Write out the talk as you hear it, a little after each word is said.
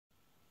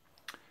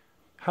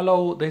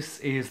Hello, this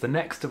is the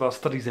next of our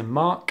studies in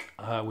Mark.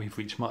 We've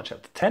reached Mark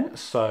chapter 10,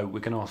 so we're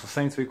going to ask the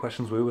same three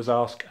questions we always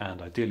ask,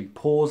 and ideally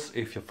pause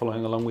if you're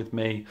following along with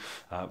me,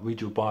 read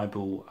your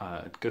Bible,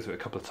 go through it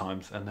a couple of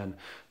times, and then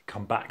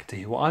come back to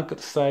hear what I've got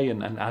to say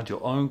and add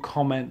your own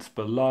comments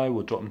below,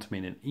 or drop them to me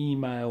in an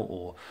email,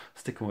 or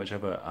stick them on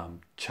whichever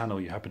channel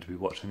you happen to be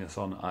watching this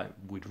on. I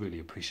would really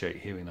appreciate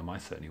hearing them. I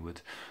certainly would.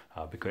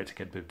 It'd be great to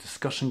get a bit of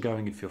discussion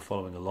going if you're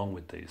following along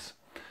with these.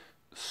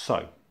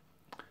 So,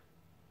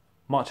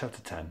 Mark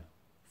chapter 10,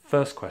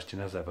 first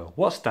question as ever.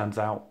 What stands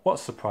out?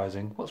 What's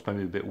surprising? What's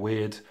maybe a bit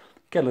weird?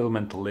 Get a little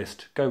mental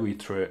list, go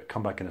read through it,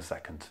 come back in a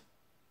second.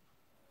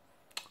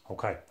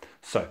 Okay,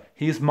 so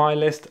here's my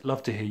list,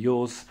 love to hear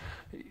yours.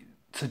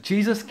 So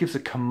Jesus gives a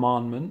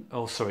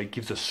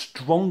gives a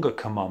stronger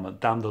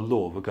commandment than the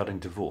law regarding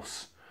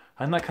divorce.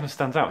 And that kind of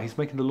stands out. He's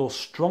making the law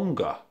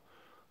stronger,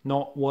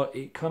 not what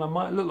it kind of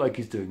might look like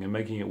he's doing and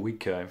making it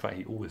weaker. In fact,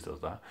 he always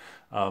does that.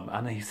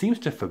 And he seems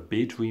to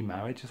forbid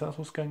remarriage. Is that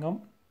what's going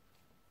on?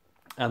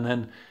 And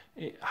then,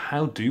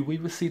 how do we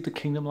receive the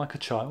kingdom like a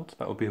child?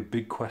 That would be a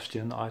big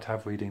question that I'd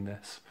have reading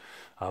this.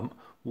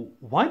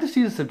 Why does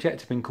Jesus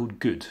object to being called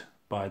good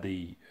by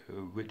the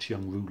rich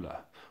young ruler?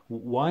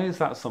 Why is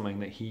that something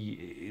that he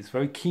is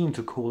very keen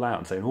to call out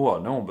and say, "Oh,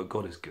 no one but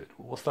God is good"?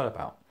 What's that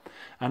about?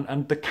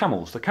 And the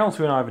camels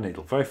through an iron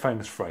needle, very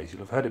famous phrase.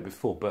 You'll have heard it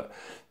before, but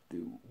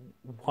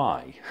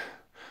why?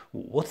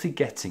 What's he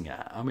getting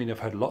at? I mean, I've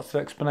heard lots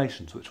of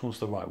explanations. Which one's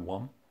the right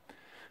one?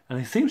 And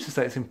he seems to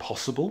say it's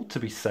impossible to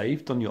be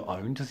saved on your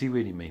own. Does he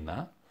really mean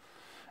that?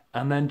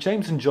 And then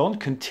James and John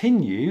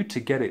continue to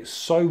get it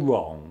so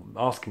wrong,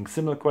 asking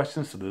similar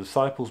questions to the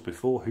disciples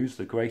before, who's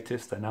the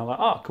greatest? They're now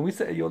like, can we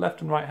sit at your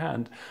left and right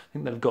hand? I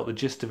think they've got the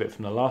gist of it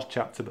from the last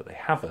chapter, but they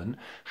haven't.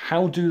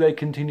 How do they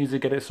continue to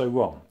get it so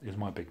wrong is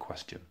my big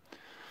question.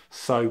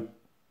 So,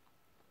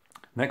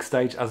 next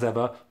stage, as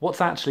ever,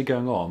 what's actually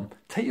going on?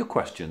 Take your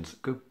questions,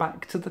 go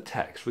back to the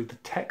text, read the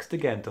text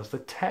again. Does the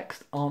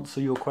text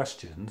answer your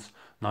questions?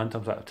 9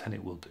 times out of 10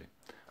 it will do.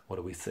 What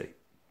do we see?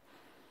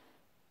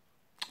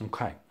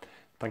 Okay,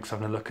 thanks for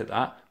having a look at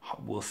that.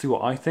 We'll see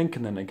what I think,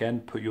 and then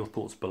again, put your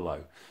thoughts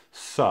below.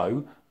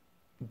 So,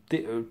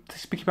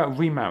 speaking about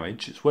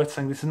remarriage, it's worth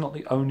saying this is not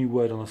the only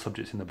word on the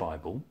subject in the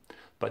Bible,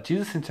 but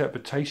Jesus'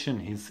 interpretation,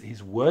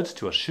 his words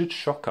to us should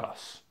shock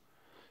us.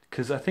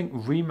 Because I think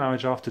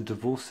remarriage after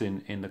divorce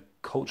in the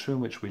culture in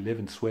which we live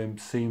and swim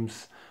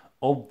seems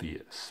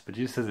obvious, but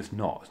Jesus says it's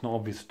not. It's not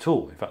obvious at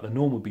all. In fact, the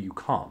norm would be you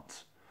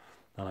can't.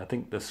 And I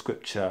think the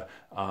scripture,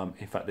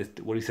 in fact,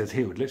 what he says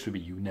here would literally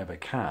be you never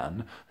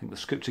can. I think the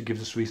scripture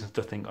gives us reasons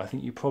to think, I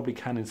think you probably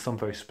can in some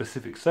very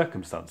specific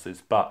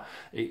circumstances, but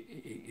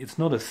it's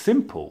not as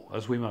simple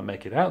as we might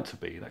make it out to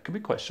be. That can be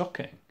quite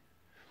shocking.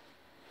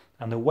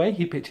 And the way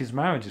he pictures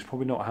marriage is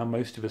probably not how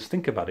most of us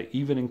think about it,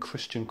 even in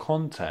Christian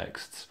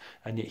contexts,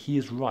 and yet he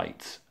is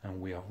right and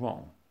we are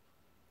wrong.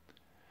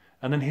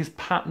 And then his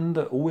pattern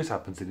that always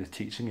happens in his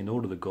teaching in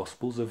all of the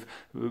Gospels of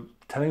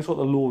telling us what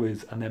the law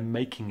is and then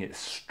making it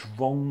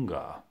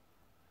stronger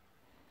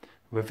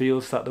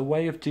reveals that the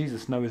way of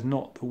Jesus, no, is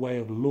not the way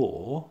of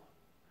law,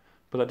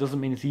 but that doesn't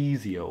mean it's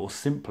easier or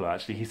simpler.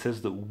 Actually, he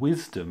says that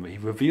wisdom, he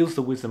reveals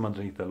the wisdom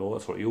underneath the law,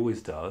 that's what he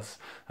always does,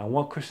 and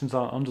while Christians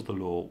aren't under the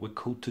law, we're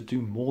called to do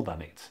more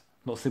than it.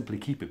 Not simply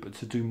keep it, but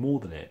to do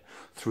more than it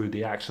through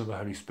the action of the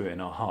Holy Spirit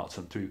in our hearts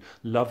and through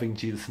loving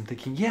Jesus and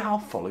thinking, yeah, I'll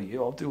follow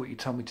you, I'll do what you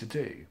tell me to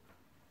do.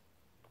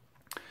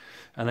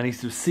 And then he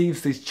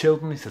receives these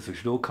children. He says we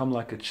should all come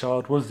like a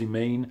child. What does he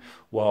mean?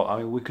 Well, I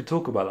mean, we could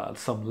talk about that at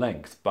some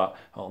length, but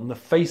on the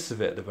face of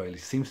it, at the very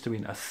least, seems to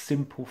mean a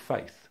simple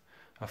faith.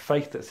 A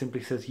faith that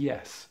simply says,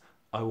 yes,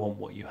 I want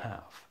what you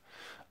have.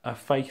 A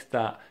faith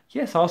that,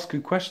 yes, ask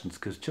good questions,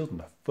 because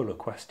children are full of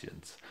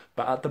questions,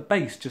 but at the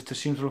base just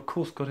assumes, well, of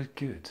course, God is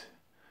good,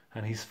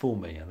 and he's for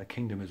me, and the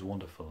kingdom is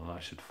wonderful, and I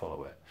should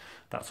follow it.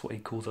 That's what he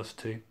calls us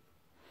to.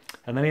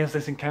 And then he has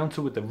this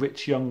encounter with the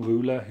rich young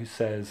ruler who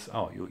says,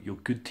 oh, you're a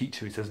good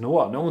teacher. He says, no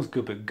one's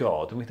good but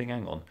God. And we think,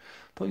 hang on, I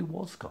thought he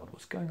was God.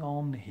 What's going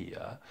on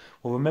here?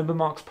 Well, remember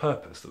Mark's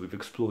purpose that we've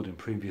explored in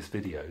previous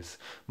videos.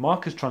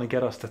 Mark is trying to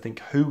get us to think,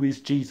 who is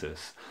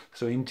Jesus?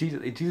 So in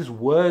Jesus'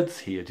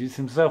 words here, Jesus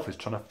himself is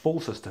trying to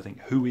force us to think,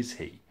 who is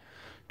he?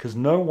 Because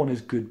no one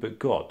is good but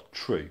God,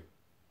 true.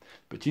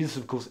 But Jesus,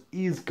 of course,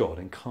 is God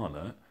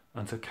incarnate,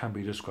 and so can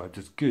be described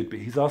as good. But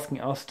he's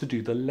asking us to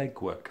do the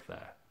legwork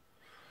there.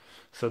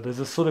 So there's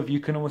a sort of, you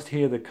can almost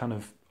hear the kind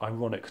of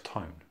ironic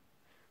tone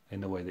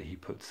in the way that he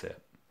puts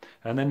it.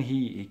 And then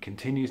he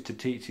continues to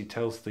teach. He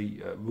tells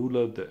the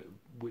ruler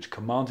which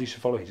commands he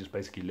should follow. He just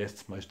basically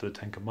lists most of the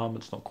 10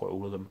 commandments, not quite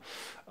all of them.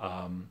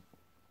 And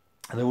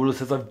the ruler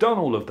says, I've done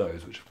all of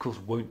those, which of course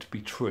won't be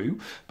true.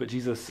 But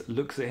Jesus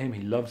looks at him,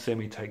 he loves him,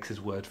 he takes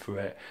his word for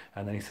it.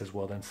 And then he says,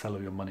 well, then sell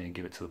all your money and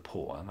give it to the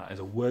poor. And that is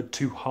a word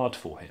too hard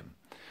for him.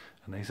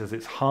 And he says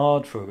it's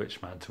hard for a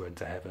rich man to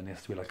enter heaven. He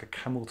has to be like a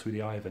camel through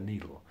the eye of a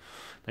needle.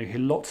 Now, you hear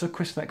lots of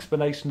Christian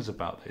explanations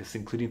about this,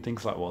 including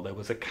things like, well, there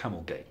was a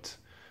camel gate.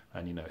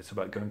 And, it's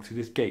about going through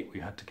this gate where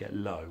you had to get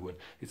low. And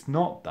it's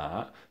not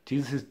that.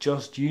 Jesus is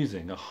just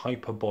using a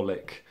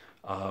hyperbolic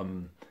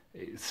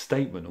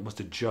statement, almost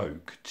a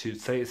joke, to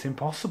say it's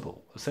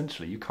impossible.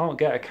 Essentially, you can't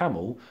get a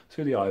camel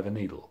through the eye of a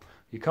needle.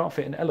 You can't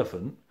fit an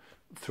elephant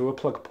through a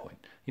plug point.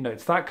 You know,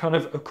 it's that kind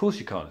of course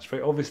you can't. It's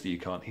very obvious that you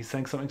can't. He's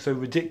saying something so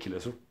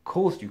ridiculous. Of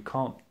course you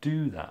can't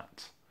do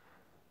that.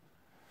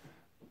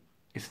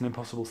 It's an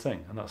impossible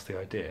thing, and that's the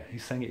idea.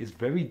 He's saying it is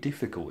very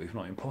difficult, if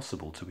not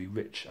impossible, to be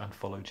rich and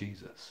follow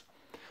Jesus,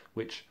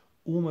 which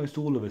almost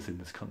all of us in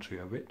this country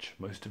are rich.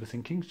 Most of us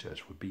in King's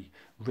Church would be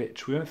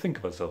rich. We don't think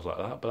of ourselves like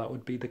that, but that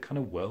would be the kind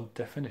of world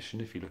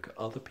definition. If you look at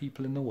other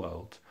people in the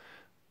world,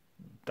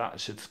 that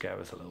should scare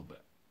us a little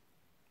bit.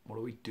 What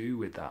do we do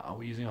with that? Are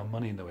we using our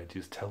money in the way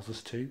Jesus tells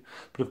us to?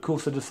 But of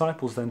course the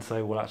disciples then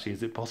say, well, actually,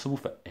 is it possible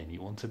for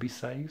anyone to be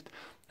saved?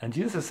 And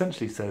Jesus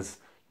essentially says,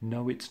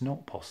 no, it's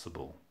not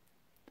possible.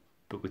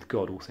 But with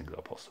God, all things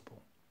are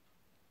possible.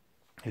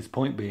 His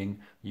point being,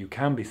 you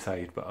can be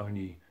saved, but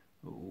only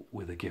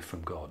with a gift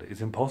from God. It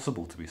is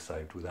impossible to be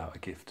saved without a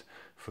gift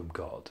from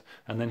God.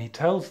 And then he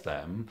tells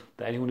them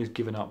that anyone who's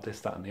given up this,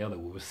 that and the other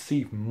will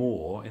receive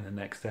more in the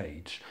next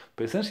age.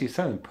 But essentially he's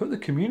telling them, put the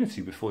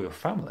community before your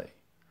family.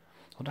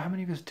 I wonder how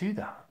many of us do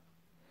that.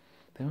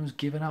 Everyone's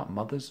given up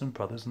mothers and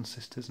brothers and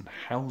sisters and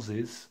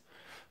houses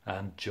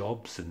and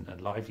jobs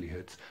and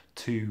livelihoods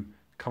to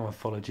come and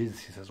follow Jesus.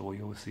 He says, well,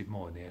 you'll receive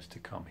more in the age to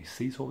come. He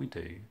sees what we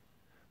do.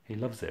 He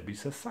loves it. But he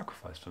says,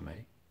 sacrifice for me.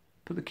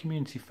 Put the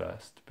community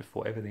first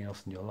before everything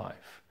else in your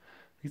life.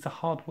 These are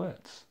hard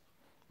words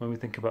when we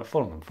think about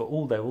following them. For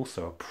all, they're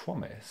also a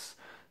promise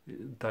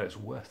that it's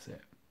worth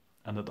it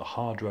and that the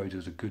hard road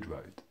is a good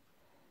road.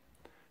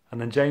 And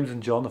then James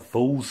and John, the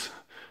fools,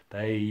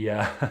 they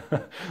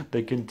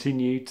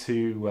continue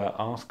to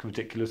ask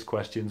ridiculous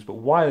questions. But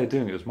why they're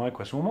doing it was my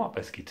question. Well, Mark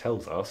basically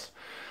tells us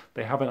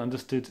they haven't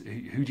understood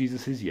who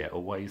Jesus is yet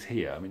or why he's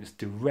here. I mean, it's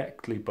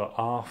directly but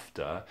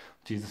after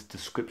Jesus'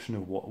 description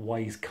of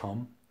why he's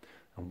come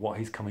and what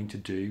he's coming to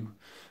do,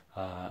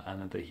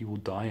 and that he will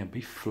die and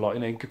be flogged.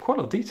 You know, quite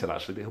a lot of detail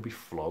actually, that he'll be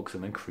flogged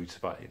and then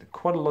crucified.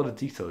 Quite a lot of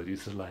detail that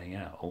Jesus is laying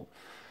out.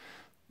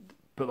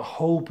 But the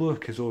whole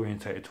book is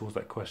orientated towards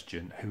that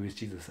question, who is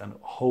Jesus? And the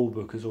whole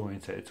book is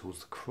orientated towards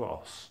the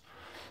cross.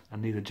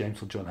 And neither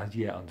James or John has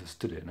yet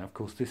understood it. Now, of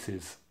course, this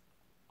is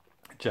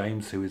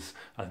James, who is,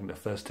 I think, the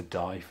first to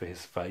die for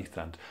his faith,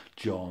 and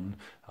John,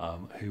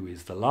 who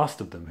is the last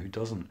of them, who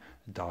doesn't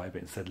die,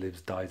 but instead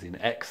dies in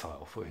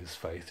exile for his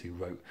faith, who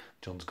wrote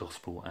John's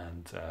Gospel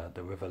and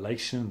the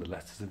Revelation, the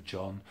letters of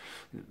John.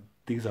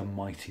 These are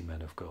mighty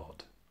men of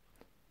God,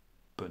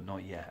 but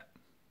not yet,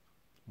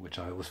 which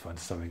I always find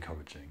so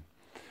encouraging.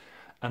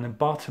 And then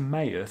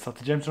Bartimaeus,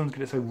 after James and John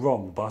get it so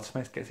wrong,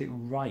 Bartimaeus gets it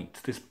right.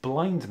 This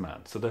blind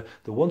man, so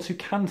the ones who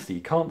can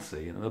see can't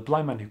see, and the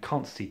blind man who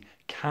can't see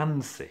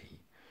can see.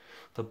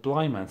 The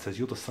blind man says,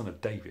 you're the son of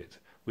David,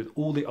 with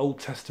all the Old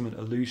Testament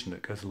allusion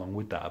that goes along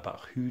with that about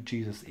who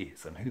Jesus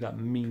is and who that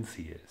means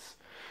he is.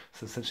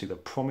 So essentially the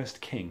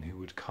promised king who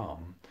would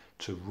come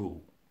to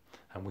rule.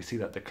 And we see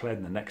that declared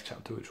in the next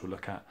chapter, which we'll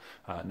look at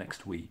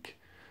next week.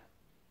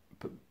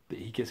 But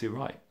he gets it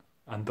right.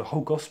 And the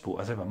whole gospel,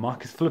 as ever,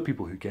 Mark is full of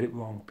people who get it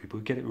wrong, people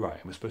who get it right.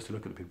 And we're supposed to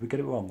look at the people who get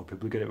it wrong, the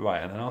people who get it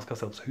right, and then ask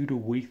ourselves, who do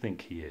we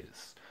think he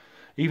is?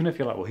 Even if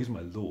you're like, well, he's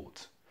my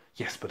Lord.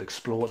 Yes, but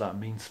explore what that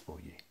means for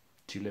you.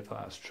 Do you live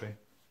that as true?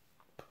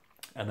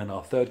 And then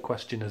our third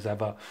question, as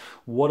ever,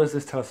 what does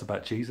this tell us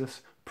about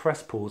Jesus?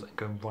 Press pause and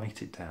go and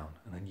write it down,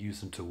 and then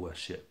use them to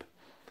worship.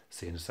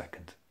 See you in a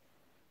second.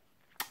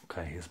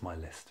 Okay, here's my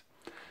list.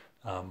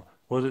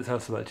 What does it tell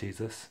us about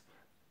Jesus?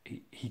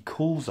 He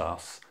calls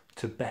us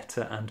to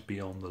better and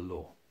beyond the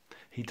law.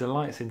 He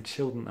delights in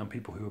children and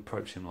people who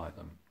approach him like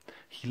them.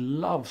 He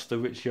loves the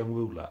rich young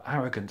ruler,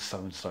 arrogant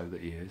so-and-so that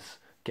he is.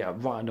 Get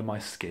up right under my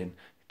skin.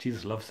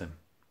 Jesus loves him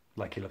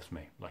like he loves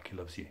me, like he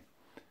loves you.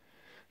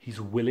 He's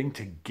willing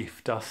to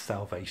gift us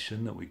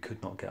salvation that we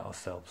could not get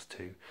ourselves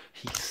to.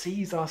 He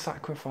sees our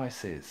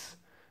sacrifices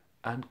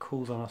and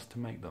calls on us to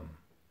make them.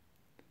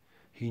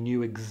 He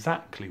knew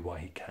exactly why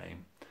he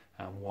came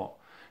and what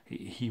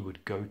he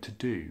would go to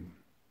do.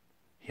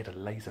 He had a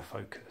laser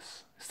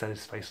focus, set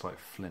his face like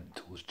flint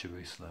towards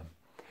Jerusalem.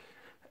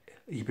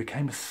 He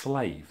became a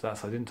slave. I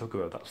didn't talk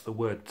about, that's the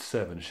word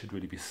servant, should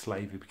really be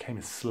slave. He became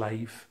a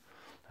slave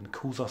and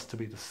calls us to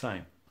be the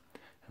same.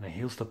 And he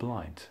heals the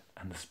blind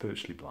and the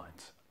spiritually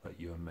blind, like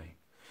you and me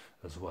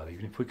as well.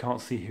 Even if we can't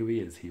see who he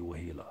is, he will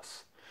heal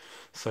us.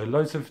 So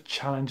loads of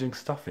challenging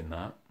stuff in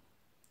that.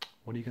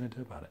 What are you going to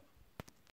do about it?